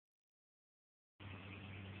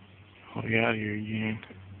We out here again.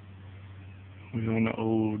 We're on the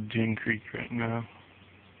old Gin Creek right now.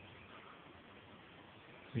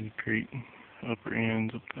 The creek, upper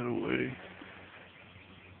end's up that way.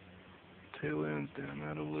 Tail end's down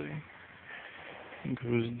that way. And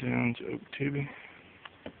goes down to Oak Tibby.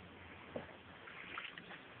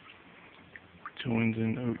 Joins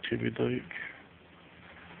in Oak Tibby Lake.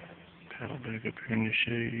 Paddle back up here in the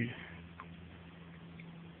shade.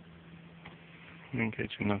 I ain't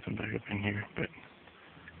catching nothing back up in here, but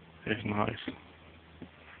it's nice.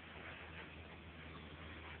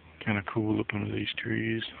 Kind of cool up under these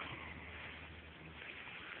trees.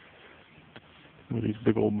 With these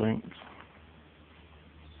big old banks.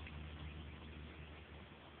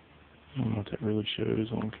 I don't know if that really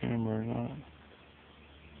shows on camera or not.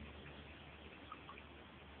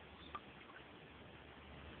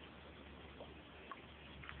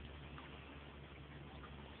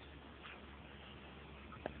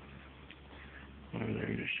 Over there,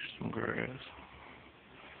 there's just some grass.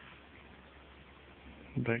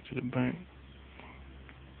 Back to the bank.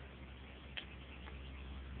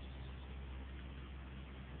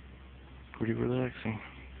 Pretty relaxing.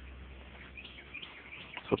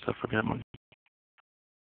 Except I forgot my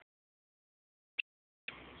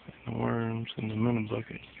worms in the minute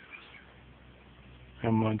bucket.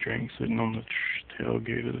 Have my drink sitting on the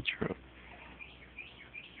tailgate of the truck.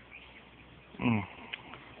 Only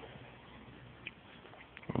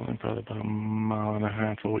probably about a mile and a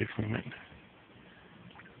half away from it.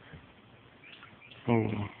 Oh,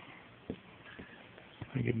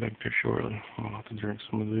 I'll get back there shortly. I'll have to drink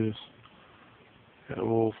some of this. Got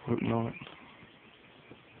oil floating on it.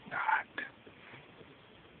 God.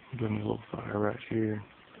 I'm doing a little fire right here.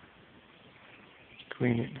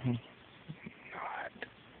 Clean it. God.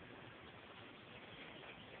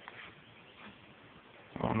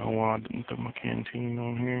 I don't know why I didn't put my canteen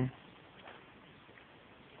on here.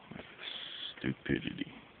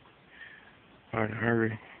 Stupidity. Alright,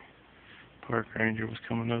 hurry. Park ranger was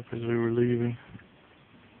coming up as we were leaving.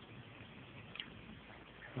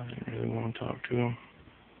 I didn't really want to talk to him.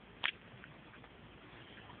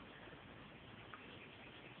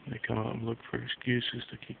 They come up and look for excuses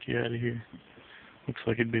to kick you out of here. Looks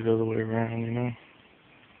like it'd be the other way around, you know?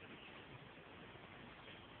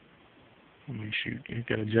 I mean, shoot, you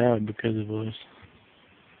got a job because of us.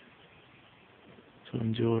 So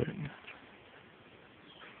enjoy it.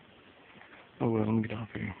 Oh well, let me get off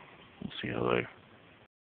here. We'll see you later.